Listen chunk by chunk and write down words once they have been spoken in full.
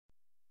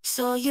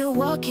So you're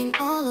walking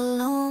all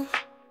alone,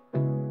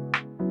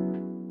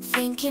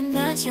 thinking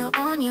that you're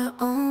on your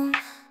own.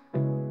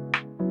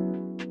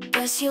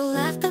 Guess you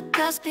left the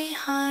past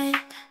behind.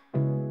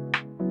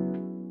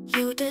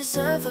 You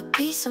deserve a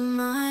peace of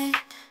mind.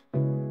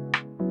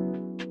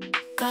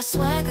 Got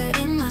swagger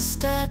in my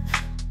step,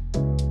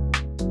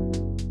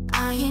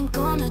 I ain't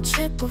gonna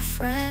trip or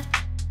fret.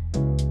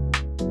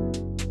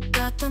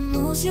 Got the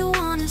moves you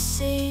wanna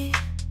see.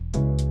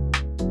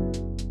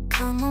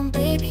 Come on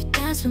baby,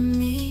 dance with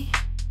me.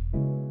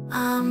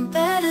 I'm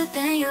better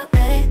than your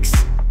ex.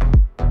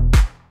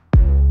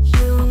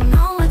 You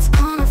know it's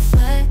gonna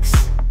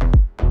flex.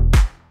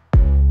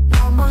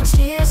 No more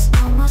tears,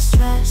 no more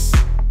stress.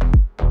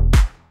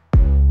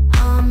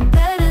 I'm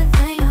better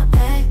than your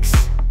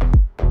ex.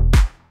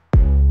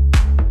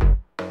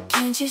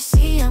 Can't you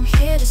see I'm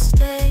here to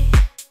stay?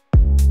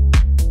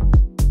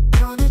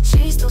 Gonna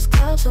chase those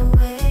clouds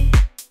away.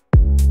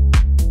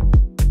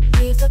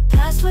 Leave the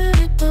past where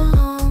it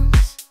belongs.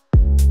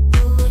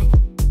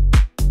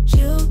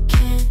 You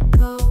can't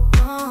go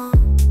wrong.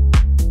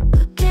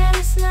 Look at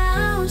us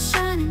now,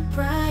 shining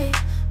bright,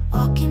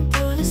 walking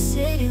through the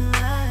city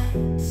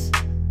lights.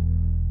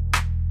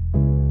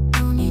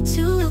 No need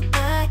to look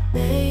back,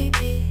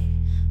 baby.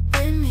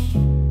 With me,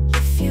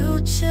 your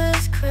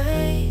future's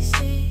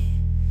crazy.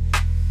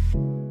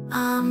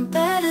 I'm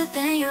better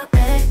than your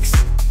ex.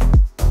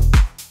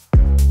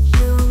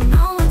 You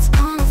know it's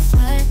gonna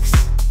flex.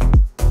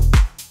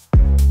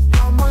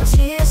 No more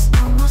tears,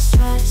 no more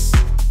stress.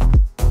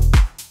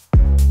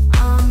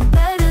 I'm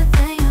better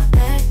than your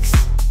ex.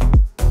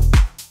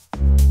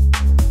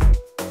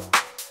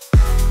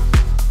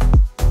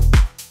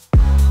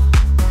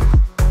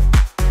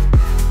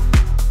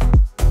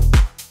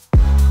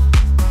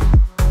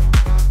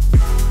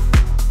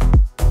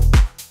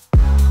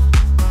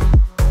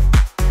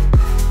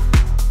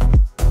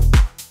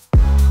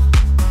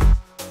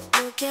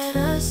 Look at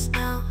us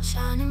now,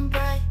 shining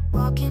bright,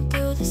 walking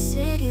through the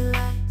city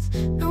lights.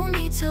 No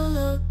need to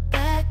look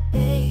back,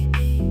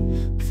 baby.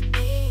 With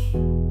me,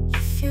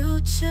 your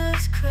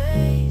future's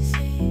crazy.